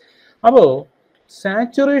 കൊണ്ടുപോകാം. അപ്പോൾ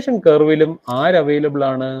സാച്ചുറേഷൻ കർവിലും ആര് അവൈലബിൾ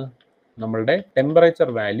ആണ്? നമ്മളുടെ ടെമ്പറേച്ചർ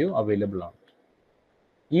വാല്യൂ അവൈലബിൾ ആണ്.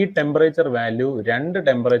 ഈ ടെമ്പറേച്ചർ വാല്യൂ 2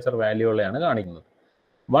 ടെമ്പറേച്ചർ വാല്യൂകളെയാണ് കാണിക്കുന്നത്.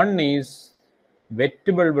 One is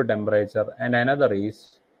wet bulb temperature and another is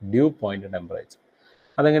due point temperature.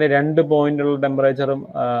 അതെങ്ങനെ 2 പോയിന്റുള്ള ടെമ്പറേച്ചറും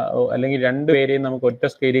അല്ലെങ്കിൽ 2 പേരെയും നമുക്ക് ഒറ്റ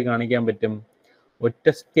സ്കെയിലിൽ കാണിക്കാൻ പറ്റും? ഒറ്റ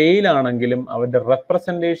സ്കെയിലാണെങ്കിലും അവരുടെ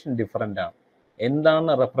റെപ്രസെൻറ്റേഷൻ ഡിഫറെൻ്റ് ആണ്.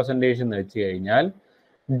 എന്താണ് റെപ്രസെൻറ്റേഷൻ എന്ന് വെച്ച് കഴിഞ്ഞാൽ,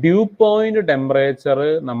 ഡ്യൂ പോയിന്റ് ടെമ്പറേച്ചർ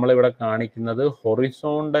നമ്മളിവിടെ കാണിക്കുന്നത്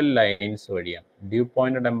ഹൊറിസോണ്ടൽ ലൈൻസ് വഴിയാണ്. ഡ്യൂ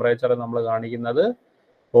പോയിന്റ് ടെമ്പറേച്ചർ നമ്മൾ കാണിക്കുന്നത്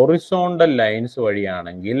horizontal lines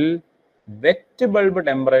വഴിയാണെങ്കിൽ wet bulb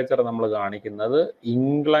temperature നമ്മൾ കാണിക്കുന്നത്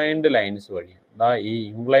ഇൻക്ലൈൻഡ് ലൈൻസ് വഴിയാണ്. ഈ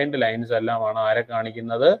ഇൻക്ലൈൻഡ് ലൈൻസ് എല്ലാമാണ് ആരെ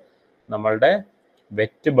കാണിക്കുന്നത്? നമ്മളുടെ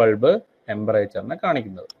വെറ്റ് ബൾബ് ടെമ്പറേച്ചറിനെ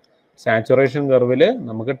കാണിക്കുന്നത്. സാച്ചുറേഷൻ കർവിൽ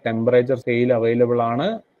നമുക്ക് ടെമ്പറേച്ചർ സ്കെയിൽ അവൈലബിൾ ആണ്.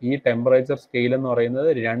 ഈ ടെമ്പറേച്ചർ സ്കെയിൽ എന്ന് പറയുന്നത്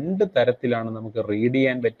 2 തരത്തിലാണ് നമുക്ക് റീഡ്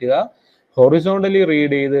ചെയ്യാൻ പറ്റുക. ഹൊറിസോണ്ടലി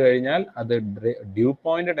റീഡ് ചെയ്ത് കഴിഞ്ഞാൽ അത് ഡ്യൂ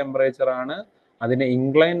പോയിന്റ് ടെമ്പറേച്ചർ ആണ്. അതിനെ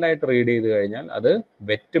ഇൻക്ലൈൻഡ് ആയിട്ട് റീഡ് ചെയ്ത് കഴിഞ്ഞാൽ അത്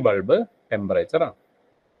വെറ്റ് ബൾബ് ടെമ്പറേച്ചർ ആണ്.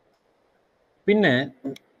 പിന്നെ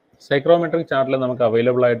സൈക്രോമെട്രിക് ചാർട്ടിൽ നമുക്ക്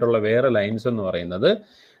അവൈലബിൾ ആയിട്ടുള്ള വേറെ ലൈൻസ് എന്ന് പറയുന്നത്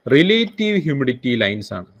റിലേറ്റീവ് ഹ്യൂമിഡിറ്റി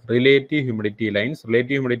ലൈൻസ് ആണ്. Relative humidity lines,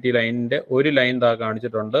 relative humidity ലൈനിന്റെ ഒരു ലൈൻ താ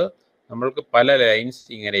കാണിച്ചിട്ടുണ്ട്. നമ്മൾക്ക് പല ലൈൻസ്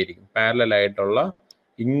ഇങ്ങനെ ഇരിക്കും, പാരലൽ ആയിട്ടുള്ള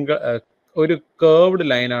ഒരു കേർവ്ഡ്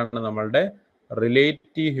ലൈനാണ് നമ്മളുടെ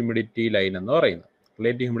റിലേറ്റീവ് ഹ്യൂമിഡിറ്റി ലൈൻ എന്ന് പറയുന്നത്.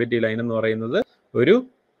 റിലേറ്റീവ് ഹ്യൂമിഡിറ്റി ലൈൻ എന്ന് പറയുന്നത് ഒരു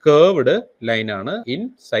കേർവ്ഡ് ലൈനാണ് ഇൻ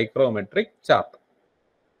സൈക്രോമെട്രിക് ചാർട്ട്.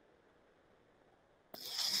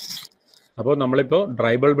 അപ്പോൾ നമ്മളിപ്പോൾ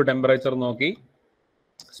ഡ്രൈ ബൾബ് ടെമ്പറേച്ചർ നോക്കി,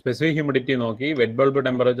 സ്പെസിഫിക് ഹ്യൂമിഡിറ്റി നോക്കി, വെറ്റ് ബൾബ്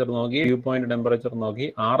ടെമ്പറേച്ചർ നോക്കി, ഡ്യൂ പോയിന്റ് ടെമ്പറേച്ചർ നോക്കി,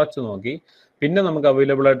 RH നോക്കി. പിന്നെ നമുക്ക്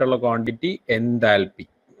അവൈലബിൾ ആയിട്ടുള്ള ക്വാണ്ടിറ്റി എൻതാൽപ്പി.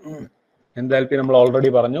 എൻതാൽപ്പി നമ്മൾ ഓൾറെഡി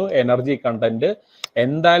പറഞ്ഞു, എനർജി കണ്ടന്റ്.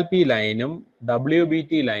 എൻതാൽപ്പി ലൈനും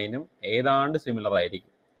WBT ലൈനും ഏതാണ്ട് സിമിലർ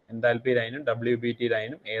ആയിരിക്കും. എൻതാൽപ്പി ലൈനും WBT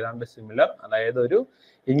ലൈനും ഏതാണ്ട് സിമിലർ, അതായത് ഒരു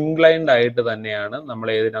ഇൻക്ലൈൻഡ് ആയിട്ട് തന്നെയാണ് നമ്മൾ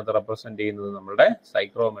ഏതിനകത്ത് റെപ്രസെന്റ് ചെയ്യുന്നത്, നമ്മളുടെ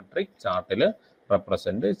സൈക്രോമെട്രിക് ചാർട്ടിൽ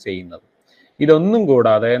റെപ്രസെന്റ് ചെയ്യുന്നത്. ഇതൊന്നും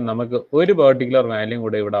കൂടാതെ നമുക്ക് ഒരു പെർട്ടിക്കുലർ വാല്യൂ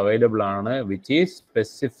കൂടെ ഇവിടെ അവൈലബിൾ ആണ്, which is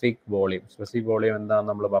specific volume. Specific volume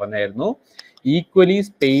എന്താണെന്ന് നമ്മൾ പറഞ്ഞായിരുന്നു. ഈക്വലി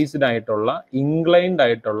സ്പേസ്ഡ് ആയിട്ടുള്ള ഇൻക്ലൈൻഡ്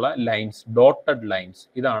ആയിട്ടുള്ള ലൈൻസ്, ഡോട്ടഡ് ലൈൻസ്,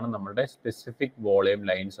 ഇതാണ് നമ്മുടെ സ്പെസിഫിക് വോളിയം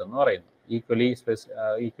ലൈൻസ് എന്ന് പറയുന്നത്. ഈക്വലി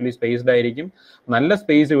സ്പേസ്ഡ് ആയിരിക്കും, നല്ല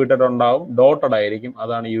സ്പേസ് വിട്ടിട്ടുണ്ടാവും, ഡോട്ടഡ് ആയിരിക്കും.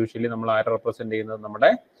 അതാണ് യൂഷ്വലി നമ്മൾ ആരെ റെപ്രസെന്റ് ചെയ്യുന്നത്?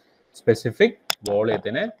 നമ്മുടെ സ്പെസിഫിക്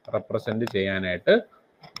വോളിയത്തിനെ റെപ്രസെന്റ് ചെയ്യാനായിട്ട്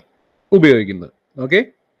ഉപയോഗിക്കുന്നത്. Okay,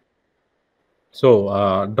 so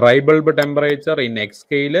dry bulb temperature in X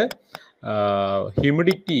scale,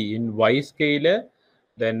 humidity in Y scale,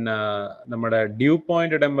 then നമ്മുടെ dew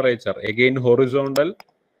point temperature again horizontal,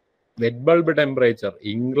 wet bulb temperature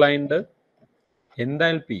inclined,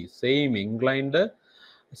 enthalpy same inclined,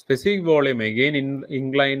 specific volume again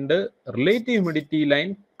inclined, relative humidity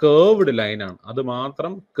line curved line ആണ്. അത്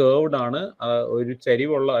മാത്രം curved ആണ്. ഒരു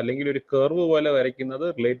ചരിവുള്ള അല്ലെങ്കിൽ ഒരു curve പോലെ വരയ്ക്കുന്നത്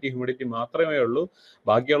റിലേറ്റീവ് ഹ്യൂമിഡിറ്റി മാത്രമേ ഉള്ളൂ.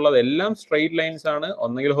 ബാക്കിയുള്ളതെല്ലാം സ്ട്രെയിറ്റ് ലൈൻസ് ആണ്,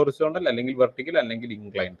 ഒന്നെങ്കിൽ ഹൊറിസോണ്ടൽ അല്ലെങ്കിൽ വെർട്ടിക്കൽ അല്ലെങ്കിൽ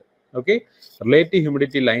inclined. Okay, relative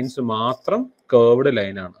humidity lines മാത്രം കേർവ്ഡ്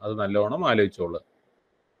ലൈൻ ആണ്. അത് നല്ലോണം ആലോചിച്ചോളൂ.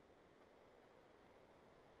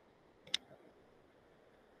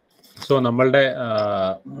 സോ നമ്മളുടെ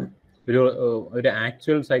ഒരു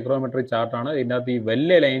ആക്ച്വൽ സൈക്രോമെട്രി ചാർട്ടാണ്. ഇതിനകത്ത് ഈ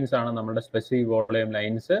വലിയ ലൈൻസ് ആണ് നമ്മുടെ സ്പെസിഫിക് വോളിയം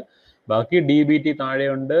ലൈൻസ്. ബാക്കി DBT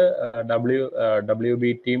താഴെയുണ്ട്,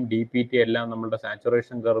 WBTയും DPT എല്ലാം നമ്മുടെ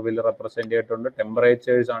സാച്ചുറേഷൻ കർവിൽ റെപ്രസെന്റ് ചെയ്തിട്ടുണ്ട്.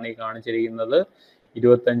 ടെമ്പറേച്ചേഴ്സ് ആണ് ഈ കാണിച്ചിരിക്കുന്നത്,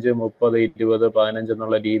 25, 30, 20, 15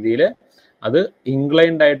 എന്നുള്ള രീതിയിൽ. അത്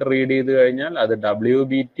ഇൻക്ലൈൻഡ് ആയിട്ട് റീഡ് ചെയ്ത് കഴിഞ്ഞാൽ അത്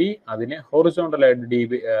WBT, അതിനെ ഹൊറിസോണ്ടൽ ആയിട്ട്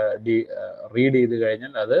റീഡ് ചെയ്ത്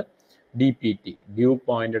കഴിഞ്ഞാൽ അത് DPT, ഡ്യൂ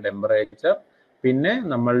പോയിന്റ് ടെമ്പറേച്ചർ. പിന്നെ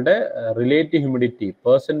നമ്മളുടെ റിലേറ്റീവ് ഹ്യൂമിഡിറ്റി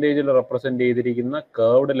പെർസെൻറ്റേജിൽ റെപ്രസെന്റ് ചെയ്തിരിക്കുന്ന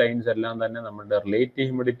കേർവ്ഡ് ലൈൻസ് എല്ലാം തന്നെ നമ്മളുടെ റിലേറ്റീവ്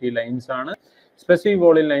ഹ്യൂമിഡിറ്റി ലൈൻസ് ആണ്. സ്പെസിഫിക്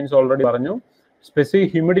വോളിയം ലൈൻസ് ഓൾറെഡി പറഞ്ഞു. സ്പെസിഫിക്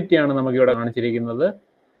ഹ്യൂമിഡിറ്റി ആണ് നമുക്ക് ഇവിടെ കാണിച്ചിരിക്കുന്നത്.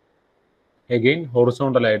 അഗെയിൻ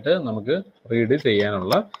ഹൊറിസോണ്ടൽ ആയിട്ട് നമുക്ക് റീഡ്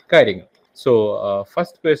ചെയ്യാനുള്ള കാര്യങ്ങൾ. So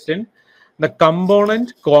first question, The component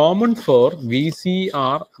common for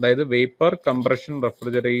VCR, അതായത് Vapor Compression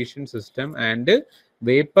Refrigeration System and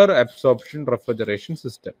Vapor Absorption Refrigeration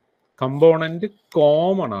System. Component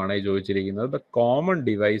common ആണ് ചോദിച്ചിരിക്കുന്നത്. The common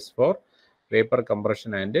device for Vapor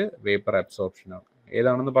Compression and Vapor Absorption ആണ്.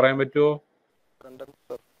 ഏതാണെന്ന് പറയാൻ പറ്റുമോ?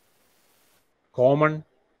 കോമൺ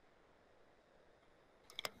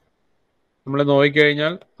നമ്മൾ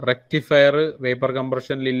നോക്കിക്കഴിഞ്ഞാൽ rectifier vapour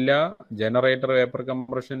കംപ്രഷനിലില്ല, generator vapour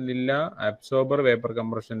കംപ്രഷനിലില്ല, absorber vapour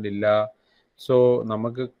കംപ്രഷനിലില്ല. So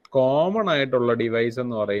നമുക്ക് കോമൺ ആയിട്ടുള്ള ഡിവൈസ്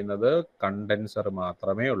എന്ന് പറയുന്നത് കണ്ടൻസർ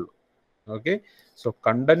മാത്രമേ ഉള്ളൂ. Okay, so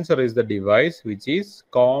condenser is the device which is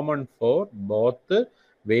common for both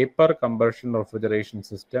vapour compression refrigeration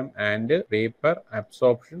system and vapour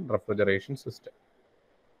absorption refrigeration system.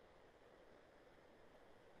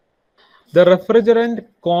 The refrigerant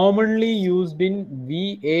commonly used in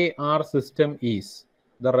VAR system is,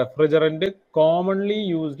 the refrigerant commonly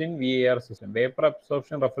used in VAR system, vapor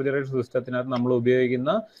absorption refrigeration systemത്തിനകത്ത് നമ്മൾ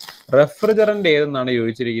ഉപയോഗിക്കുന്ന refrigerant ഏതെന്നാണ്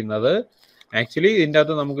ചോദിച്ചിരിക്കുന്നത്. Actually ഇതിൻ്റെ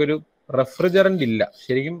അകത്ത് നമുക്കൊരു refrigerant ഇല്ല.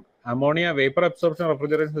 ശരിക്കും ammonia vapour absorption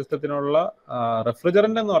refrigeration സിസ്റ്റത്തിനുള്ള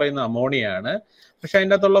refrigerant എന്ന് പറയുന്ന അമോണിയാണ്. പക്ഷെ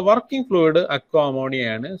അതിൻ്റെ അകത്തുള്ള working fluid aqua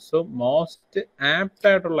അമോണിയാണ്. So most apt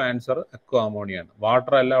ആയിട്ടുള്ള ആൻസർ അക്വ അമോണിയാണ്.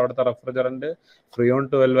 വാട്ടർ അല്ല അവിടുത്തെ റെഫ്രിജറന്റ്, ഫ്രിയോൺ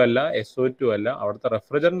 12 അല്ല, SO2 അല്ല, അവിടുത്തെ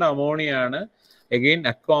റെഫ്രിജറന്റ് അമോണിയാണ്. എഗെയിൻ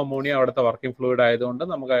അക്വ അമോണിയ അവിടുത്തെ വർക്കിംഗ് ഫ്ലൂയിഡ് ആയതുകൊണ്ട്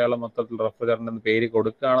നമുക്ക് അയാളെ മൊത്തത്തിൽ റെഫ്രിജറന്റ് എന്ന് പേര്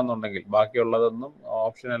കൊടുക്കുകയാണെന്നുണ്ടെങ്കിൽ, ബാക്കിയുള്ളതൊന്നും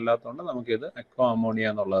ഓപ്ഷൻ അല്ലാത്തതുകൊണ്ട് നമുക്കിത് അക്വ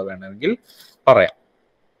അമോണിയ എന്നുള്ളത് വേണമെങ്കിൽ പറയാം.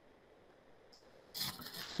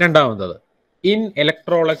 രണ്ടാമത്തത്, ഇൻ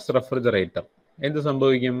ഇലക്ട്രോളക്സ് റെഫ്രിജറേറ്റർ എന്ത്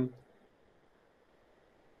സംഭവിക്കും?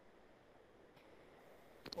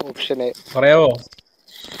 പറയാവോ?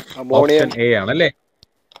 ഓപ്ഷൻ എ ആണല്ലേ,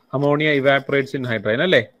 അമോണിയ ഇവാപറേറ്റ്സ് ഇൻ ഹൈഡ്രജൻ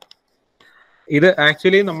അല്ലേ. ഇത്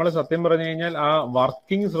ആക്ച്വലി നമ്മൾ സത്യം പറഞ്ഞു കഴിഞ്ഞാൽ ആ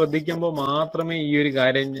വർക്കിംഗ് ശ്രദ്ധിക്കുമ്പോൾ മാത്രമേ ഈ ഒരു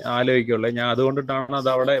കാര്യം ആലോചിക്കുള്ളൂ. ഞാൻ അതുകൊണ്ടിട്ടാണ് അത്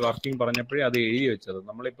അവിടെ വർക്കിംഗ് പറഞ്ഞപ്പോഴേ അത് എഴുതി വെച്ചത്.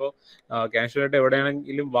 നമ്മളിപ്പോൾ കാഷ്വലായിട്ട്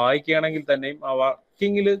എവിടെയാണെങ്കിലും വായിക്കുകയാണെങ്കിൽ തന്നെയും ആ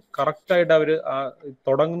വർക്കിങ്ങിൽ കറക്റ്റായിട്ട് അവർ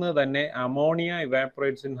തുടങ്ങുന്നത് തന്നെ അമോണിയ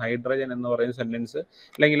ഇവാപറേറ്റ്സ് ഇൻ ഹൈഡ്രജൻ എന്ന് പറയുന്ന സെന്റൻസ്,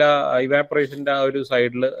 അല്ലെങ്കിൽ ആ ഇവാപറേഷൻ്റെ ആ ഒരു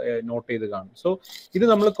സൈഡിൽ നോട്ട് ചെയ്ത് കാണും. സോ ഇത്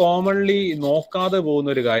നമ്മൾ കോമൺലി നോക്കാതെ പോകുന്ന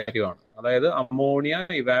ഒരു കാര്യമാണ്. അതായത് അമോണിയ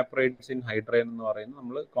ഇവാപറേറ്റ്സ് ഇൻ ഹൈഡ്രജൻ എന്ന് പറയുന്നത്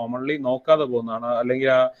നമ്മൾ കോമൺലി നോക്കാതെ പോകുന്നതാണ്. അല്ലെങ്കിൽ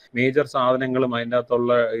ആ മേജർ സാധനങ്ങളും അതിൻ്റെ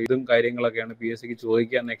അകത്തുള്ള ഇതും കാര്യങ്ങളൊക്കെയാണ് PSCക്ക്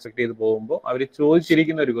ചോദിക്കാൻ എക്സ്പെക്ട് ചെയ്ത് പോകുമ്പോൾ അവർ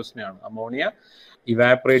ചോദിച്ചിരിക്കുന്ന ഒരു ക്വസ്റ്റ്യൻ ആണ് അമോണിയ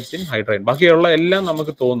ഇവാപറേറ്റ്സ് ഇൻ ഹൈഡ്രജൻ. ബാക്കിയുള്ള എല്ലാം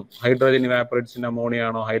നമുക്ക് തോന്നും ഹൈഡ്രജൻ ഇവാപറേറ്റ്സ് ഇൻ അമോണിയ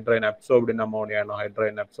ആണോ, ഹൈഡ്രജൻ അബ്സോർബ്ഡ് ഇൻ അമോണിയ ആണോ,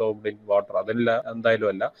 ഹൈഡ്രജൻ അബ്സോർബ്ഡ് ഇൻ വാട്ടർ, അതെല്ലാം എന്തായാലും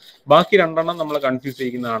അല്ല. ബാക്കി രണ്ടെണ്ണം നമ്മൾ കൺഫ്യൂസ്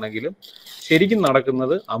ചെയ്യുന്നതാണെങ്കിലും ശരിക്കും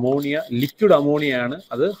നടക്കുന്നത് അമോണിയ ലിക്വിഡ് അമോണിയ ആണ്.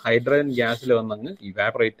 അത് ഹൈഡ്രജൻ ഗ്യാസിൽ വന്നങ്ങ്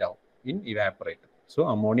ഇവാപറേറ്റ് ആവും, in evaporate. So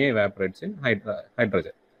ammonia evaporates in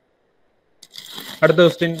hydrogen. At the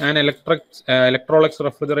question, an electrolux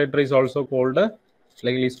refrigerator is also called,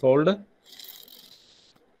 like is called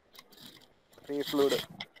free fluid.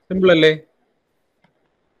 Simple alle.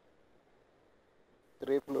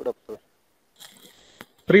 Free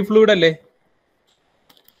fluid alle.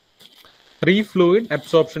 Free fluid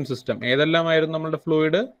absorption system. ഏതെല്ലാമായിരുന്നു നമ്മളുടെ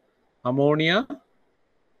fluid? Ammonia,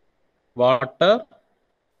 water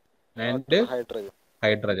and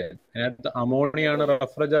hydrogen. അതിനകത്ത് ammonia ആണ്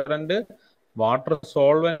refrigerant, water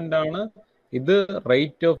solvent ആണ്, ഇത്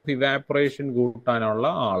rate of evaporation കൂട്ടാനുള്ള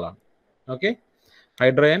ആളാണ്. Okay,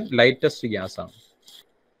 hydrogen lightest gas ആണ്.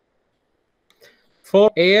 Four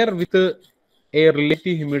air with a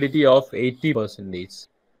relative humidity of 80%,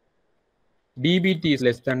 DBT is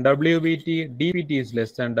less than WBT, DPT is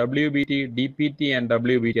less than WBT, DPT and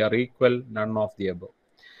WBT are equal, none of the above.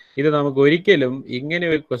 ഇത് നമുക്ക് ഒരിക്കലും ഇങ്ങനെ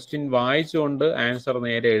ഒരു question വായിച്ചുകൊണ്ട് answer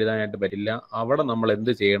നേരെ എഴുതാനായിട്ട് പറ്റില്ല. അവിടെ നമ്മൾ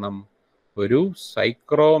എന്ത് ചെയ്യണം? ഒരു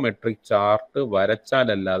സൈക്രോമെട്രിക് ചാർട്ട്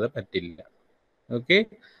വരച്ചാലല്ലാതെ പറ്റില്ല. ഓക്കെ,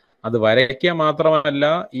 അത് വരയ്ക്കുക മാത്രമല്ല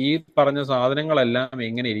ഈ പറഞ്ഞ സാധനങ്ങളെല്ലാം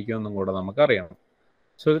എങ്ങനെ ഇരിക്കുമെന്നും കൂടെ നമുക്കറിയണം.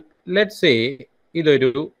 സോ ലെറ്റ്സ് സേ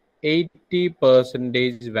ഇതൊരു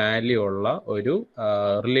 80% വാല്യൂ ഉള്ള ഒരു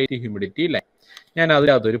റിലേറ്റീവ് ഹ്യൂമിഡിറ്റി ലൈൻ. ഞാൻ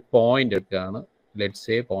അതിനകത്തൊരു പോയിന്റ് എടുക്കുകയാണ്. Let's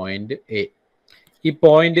say point A. ഈ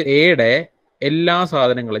പോയിന്റ് എയുടെ എല്ലാ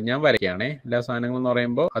സാധനങ്ങളും ഞാൻ വരയ്ക്കുകയാണേ. എല്ലാ സാധനങ്ങളും എന്ന്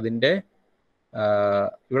പറയുമ്പോൾ അതിൻ്റെ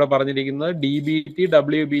ഇവിടെ പറഞ്ഞിരിക്കുന്നത് DBT,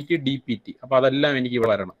 WBT, DPT. അപ്പോൾ അതെല്ലാം എനിക്ക്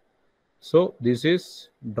ഇവിടെ വരണം. So this is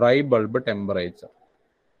dry bulb temperature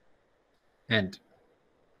and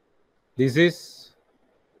this is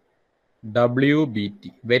WBT,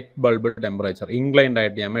 wet bulb temperature. Inclined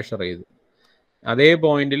ആയിട്ട് ഞാൻ മെഷർ ചെയ്തു. അതേ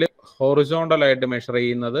പോയിന്റിൽ ഹൊറിസോണ്ടൽ ആയിട്ട് മെഷർ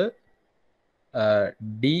ചെയ്യുന്നത്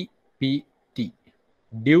DPT,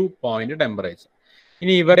 ഡ്യൂ പോയിന്റ് ടെമ്പറേച്ചർ.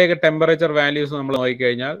 ഇനി ഇവരെയൊക്കെ ടെമ്പറേച്ചർ വാല്യൂസ് നമ്മൾ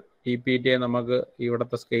നോക്കിക്കഴിഞ്ഞാൽ DPTയെ നമുക്ക്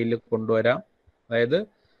ഇവിടുത്തെ സ്കെയിലിൽ കൊണ്ടുവരാം. അതായത്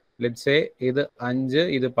ലെറ്റ്സ് സേ ഇത് 5,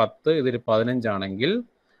 ഇത് 10, ഇതൊരു 15 ആണെങ്കിൽ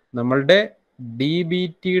നമ്മളുടെ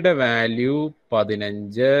DBTയുടെ value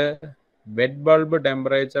 15, wet bulb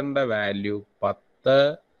ടെമ്പറേച്ചറിന്റെ value 10,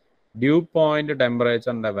 due point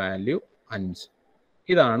ടെമ്പറേച്ചറിന്റെ value 5.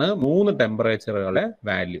 ഇതാണ് 3 ടെമ്പറേച്ചറുകളുടെ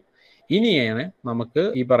വാല്യൂ. ഇനിയാണ് നമുക്ക്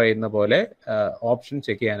ഈ പറയുന്ന പോലെ ഓപ്ഷൻ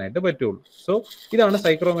ചെക്ക് ചെയ്യാനായിട്ട് പറ്റുള്ളൂ. സോ ഇതാണ്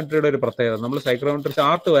സൈക്രോമെട്രിയുടെ ഒരു പ്രത്യേകത. നമ്മൾ സൈക്രോമെട്രി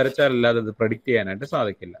ചാർട്ട് വരച്ചാലല്ലാതെ ഇത് പ്രെഡിക്റ്റ് ചെയ്യാനായിട്ട്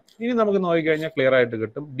സാധിക്കില്ല. ഇനി നമുക്ക് നോക്കിക്കഴിഞ്ഞാൽ ക്ലിയർ ആയിട്ട്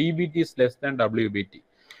കിട്ടും. DBT is less than WBT.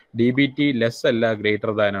 DBT less അല്ല,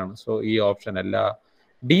 ഗ്രേറ്റർ ദാൻ ആണ്. സോ ഈ ഓപ്ഷൻ അല്ല.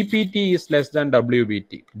 DPT is less than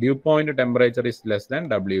WBT. Due point temperature is less than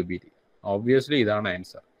WBT. Obviously ഇതാണ്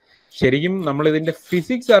ആൻസർ. ശരിക്കും നമ്മൾ ഇതിന്റെ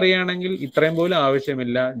ഫിസിക്സ് അറിയുകയാണെങ്കിൽ ഇത്രയും പോലും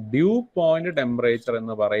ആവശ്യമില്ല. ഡ്യൂ പോയിന്റ് ടെമ്പറേച്ചർ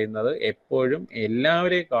എന്ന് പറയുന്നത് എപ്പോഴും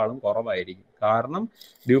എല്ലാവരേക്കാളും കുറവായിരിക്കും. കാരണം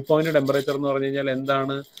ഡ്യൂ പോയിന്റ് ടെമ്പറേച്ചർ എന്ന് പറഞ്ഞു കഴിഞ്ഞാൽ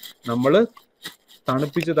എന്താണ്, നമ്മൾ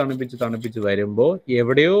തണുപ്പിച്ച് വരുമ്പോൾ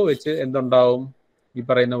എവിടെയോ വെച്ച് എന്തുണ്ടാവും, ഈ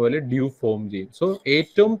പറയുന്ന പോലെ ഡ്യൂ ഫോം ചെയ്യും. സോ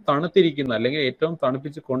ഏറ്റവും തണുത്തിരിക്കുന്ന അല്ലെങ്കിൽ ഏറ്റവും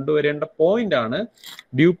തണുപ്പിച്ച് കൊണ്ടുവരേണ്ട പോയിന്റ് ആണ്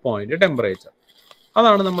ഡ്യൂ പോയിന്റ് ടെമ്പറേച്ചർ.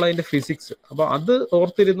 അതാണ് നമ്മൾ അതിന്റെ ഫിസിക്സ്. അപ്പൊ അത്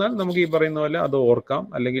ഓർത്തിരുന്നാൽ നമുക്ക് ഈ പറയുന്ന പോലെ അത് ഓർക്കാം,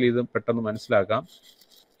 അല്ലെങ്കിൽ ഇത് പെട്ടെന്ന് മനസ്സിലാക്കാം.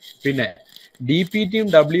 പിന്നെ DPTയും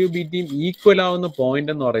WBTയും ഈക്വൽ ആവുന്ന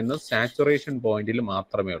പോയിന്റ് എന്ന് പറയുന്നത് സാച്ചുറേഷൻ പോയിന്റിൽ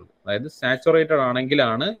മാത്രമേ ഉള്ളൂ. അതായത് സാച്ചുറേറ്റഡ്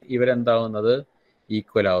ആണെങ്കിലാണ് ഇവരെന്താവുന്നത്,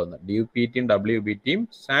 ഈക്വൽ ആവുന്നത്. DPTയും WBTയും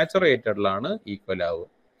സാച്ചുറേറ്റഡിലാണ് ഈക്വൽ ആവുക.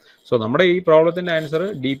 സോ നമ്മുടെ ഈ പ്രോബ്ലത്തിന്റെ answer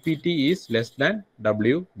DPT is less than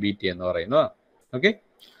WBT എന്ന് പറയുന്നതാണ്. Okay,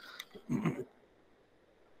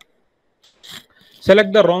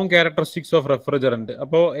 select the wrong characteristics of refrigerant.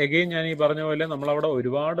 അപ്പോൾ എഗെയിൻ ഞാൻ ഈ പറഞ്ഞ പോലെ നമ്മൾ അവിടെ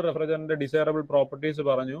ഒരുപാട് റെഫ്രിജറന്റ് ഡിസൈറബിൾ പ്രോപ്പർട്ടീസ്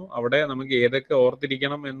പറഞ്ഞു. അവിടെ നമുക്ക് ഏതൊക്കെ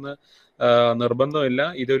ഓർത്തിരിക്കണം എന്ന് നിർബന്ധമില്ല.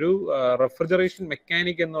 ഇതൊരു റെഫ്രിജറേഷൻ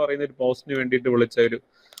മെക്കാനിക് എന്ന് പറയുന്ന ഒരു പോസ്റ്റിന് വേണ്ടിയിട്ട് വിളിച്ച ഒരു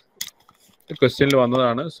ക്വസ്റ്റ്യനിൽ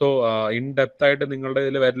വന്നതാണ്. സോ ഇൻ ഡെപ്ത് ആയിട്ട് നിങ്ങളുടെ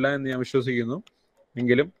ഇതിൽ വരില്ല എന്ന് ഞാൻ വിശ്വസിക്കുന്നു.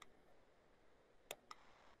 എങ്കിലും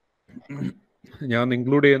ഞാൻ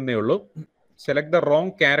ഇൻക്ലൂഡ് ചെയ്യുന്നേ ഉള്ളൂ. Select the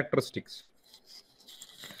wrong characteristics.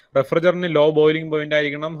 റെഫ്രിജറന്റിന് law boiling point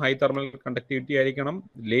ആയിരിക്കണം, ഹൈ തെർമൽ കണ്ടക്ടിവിറ്റി ആയിരിക്കണം,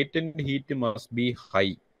 latent heat must be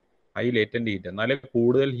high latent heat, എന്നാലേ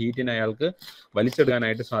കൂടുതൽ ഹീറ്റിന് അയാൾക്ക്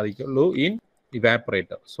വലിച്ചെടുക്കാനായിട്ട് സാധിക്കുള്ളൂ ഇൻ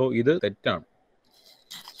ഇവാപ്പറേറ്റർ. സോ ഇത് തെറ്റാണ്.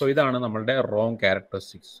 സോ ഇതാണ് നമ്മളുടെ wrong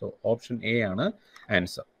characteristics. So option A ആണ്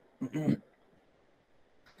answer.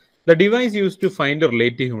 The device use to find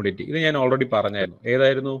relative humidity. ഇത് ഞാൻ ഓൾറെഡി പറഞ്ഞായിരുന്നു.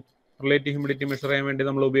 ഏതായിരുന്നു റിലേറ്റീവ് ഹ്യൂമിഡിറ്റി മെഷർ ചെയ്യാൻ വേണ്ടി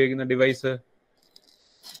നമ്മൾ ഉപയോഗിക്കുന്ന ഡിവൈസ്?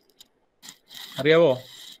 അറിയാവോ?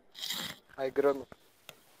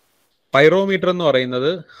 പൈറോമീറ്റർ എന്ന് പറയുന്നത്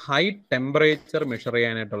ഹൈ ടെമ്പറേച്ചർ മെഷർ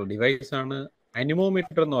ചെയ്യാനായിട്ടുള്ള ഡിവൈസ് ആണ്.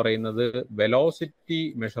 അനിമോമീറ്റർ എന്ന് പറയുന്നത് വെലോസിറ്റി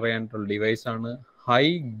മെഷർ ചെയ്യാനായിട്ടുള്ള ഡിവൈസ് ആണ്.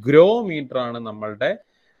 ഹൈഗ്രോമീറ്റർ ആണ് നമ്മളുടെ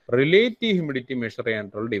റിലേറ്റീവ് ഹ്യൂമിഡിറ്റി മെഷർ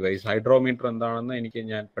ചെയ്യാനായിട്ടുള്ള ഡിവൈസ്. ഹൈഡ്രോമീറ്റർ എന്താണെന്ന്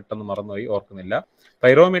ഞാൻ പെട്ടെന്ന് മറന്നുപോയി, ഓർക്കുന്നില്ല.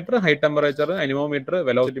 Pyrometer high temperature, anemometer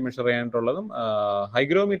velocity measure ചെയ്യാനായിട്ടുള്ളതും,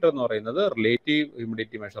 hygrometer എന്ന് പറയുന്നത് റിലേറ്റീവ്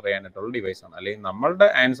ഹ്യൂമിഡിറ്റി മെഷർ ചെയ്യാനായിട്ടുള്ള ഡിവൈസ് ആണ്. അല്ലെങ്കിൽ നമ്മളുടെ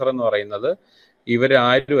ആൻസർ എന്ന് പറയുന്നത്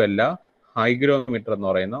ഇവരാരുമല്ല, ഹൈഗ്രോമീറ്റർ എന്ന്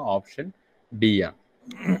പറയുന്ന ഓപ്ഷൻ ഡി ആണ്.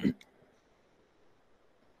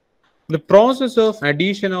 The process of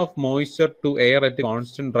addition of moisture to air at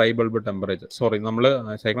constant dry bulb temperature. Sorry, നമ്മൾ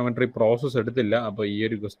സൈക്കോമെട്രി പ്രോസസ് എടുത്തില്ല, അപ്പോൾ ഈ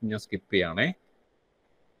ഒരു ക്വസ്റ്റ്യൻ ഞാൻ സ്കിപ്പ് ചെയ്യണേ.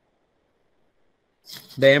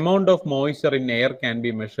 The amount of moisture in air can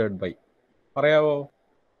be measured by. പറയാവോ?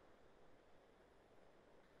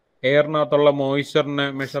 എയറിനകത്തുള്ള മോയ്സ്ചറിനെ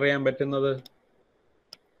മെഷർ ചെയ്യാൻ പറ്റുന്നത്,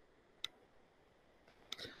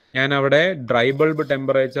 ഞാൻ അവിടെ ഡ്രൈ ബൾബ്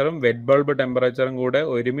ടെമ്പറേച്ചറും വെറ്റ് ബൾബ് ടെമ്പറേച്ചറും കൂടെ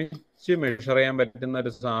ഒരുമിച്ച് മെഷർ ചെയ്യാൻ പറ്റുന്ന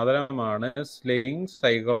ഒരു സാധനമാണ് സ്ലിംഗ്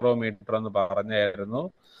സൈക്കോമീറ്റർ എന്ന് പറഞ്ഞായിരുന്നു.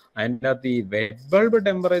 അതിൻ്റെ അകത്ത് ഈ വെറ്റ് ബൾബ്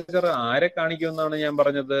ടെമ്പറേച്ചർ ആരെ കാണിക്കുമെന്നാണ് ഞാൻ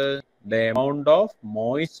പറഞ്ഞത്? The amount of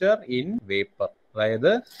moisture in vapour.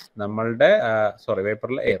 അതായത് നമ്മളുടെ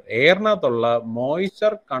വേപ്പറിൽ എയറിനകത്തുള്ള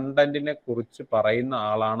മോയ്സ്ചർ കണ്ടന്റിനെ കുറിച്ച് പറയുന്ന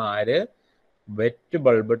ആളാണ് ആര്? Wet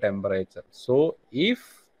bulb temperature. So if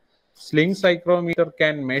sling psychrometer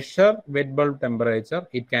can measure wet bulb temperature,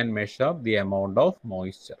 it can measure the amount of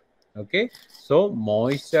moisture. Okay, so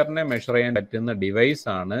moisture ne measure ചെയ്യാൻ പറ്റുന്ന device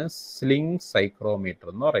ആണ് sling സൈക്രോമീറ്റർ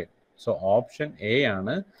എന്ന് പറയുന്നത്. സോ ഓപ്ഷൻ എ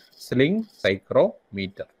ആണ് സ്ലിംഗ്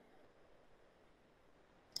സൈക്രോമീറ്റർ.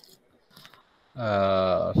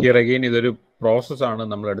 ഹിയർ അഗെയിൻ ഇതൊരു process ആണ്,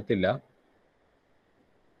 നമ്മൾ എടുത്തില്ല.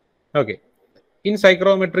 Okay, in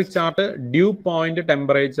psychrometric chart, dew point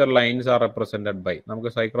temperature lines are represented by. നമുക്ക്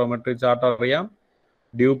psychrometric chart അറിയാം.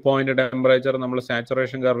 ഡ്യൂ പോയിന്റ് ടെമ്പറേച്ചർ നമ്മൾ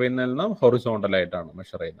സാച്ചുറേഷൻ കർവിൽ നിന്നും ഹൊറിസോണ്ടൽ ആയിട്ടാണ്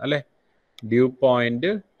മെഷർ ചെയ്യുന്നത്, അല്ലെ? Due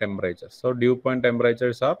point temperature. So due point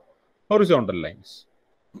temperatures R horizontal lines.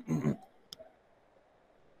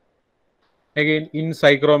 Again, in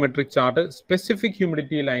psychrometric chart, specific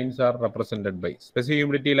humidity lines are represented by. Specific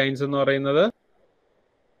humidity lines എന്ന് പറയുന്നത്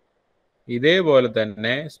ഇതേപോലെ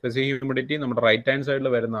തന്നെ സ്പെസിഫിക് ഹ്യൂമിഡിറ്റി നമ്മുടെ റൈറ്റ് ഹാൻഡ് സൈഡിൽ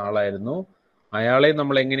വരുന്ന ആളായിരുന്നു അയാളെ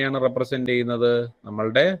നമ്മൾ എങ്ങനെയാണ് റെപ്രസെന്റ് ചെയ്യുന്നത്?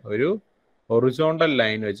 നമ്മളുടെ ഒരു ഹൊറിസോണ്ടൽ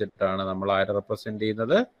ലൈൻ വെച്ചിട്ടാണ് നമ്മൾ ആരെ റെപ്രസെന്റ്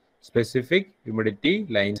ചെയ്യുന്നത്? സ്പെസിഫിക് ഹ്യൂമിഡിറ്റി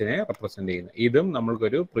ലൈൻസിനെ റെപ്രസെന്റ് ചെയ്യുന്നത്. ഇതും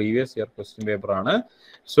നമ്മൾക്കൊരു പ്രീവിയസ് ഇയർ ക്വസ്റ്റ്യൻ പേപ്പർ ആണ്.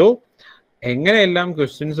 സോ എങ്ങനെയെല്ലാം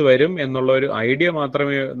ക്വസ്റ്റ്യൻസ് വരും എന്നുള്ള ഒരു ഐഡിയ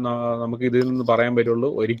മാത്രമേ നമുക്ക് ഇതിൽ നിന്ന് പറയാൻ പറ്റുള്ളൂ.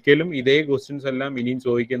 ഒരിക്കലും ഇതേ ക്വസ്റ്റ്യൻസ് എല്ലാം ഇനിയും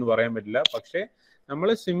ചോദിക്കുമെന്ന് പറയാൻ പറ്റില്ല. പക്ഷേ നമ്മൾ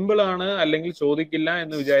സിമ്പിൾ ആണ് അല്ലെങ്കിൽ ചോദിക്കില്ല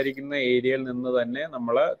എന്ന് വിചാരിക്കുന്ന ഏരിയയിൽ നിന്ന് തന്നെ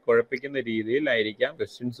നമ്മളെ കുഴപ്പിക്കുന്ന രീതിയിലായിരിക്കാം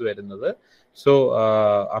ക്വസ്റ്റ്യൻസ് വരുന്നത്. സോ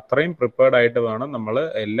അത്രയും പ്രിപ്പയർഡ് ആയിട്ട് വേണം നമ്മൾ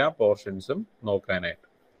എല്ലാ പോർഷൻസും നോക്കാനായിട്ട്.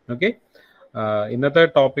 ഓക്കെ, ഇന്നത്തെ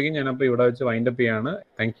ടോപ്പിക്ക് ഞാനപ്പോൾ ഇവിടെ വെച്ച് വൈൻഡപ്പ് ചെയ്യാണ്.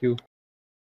 Thank you.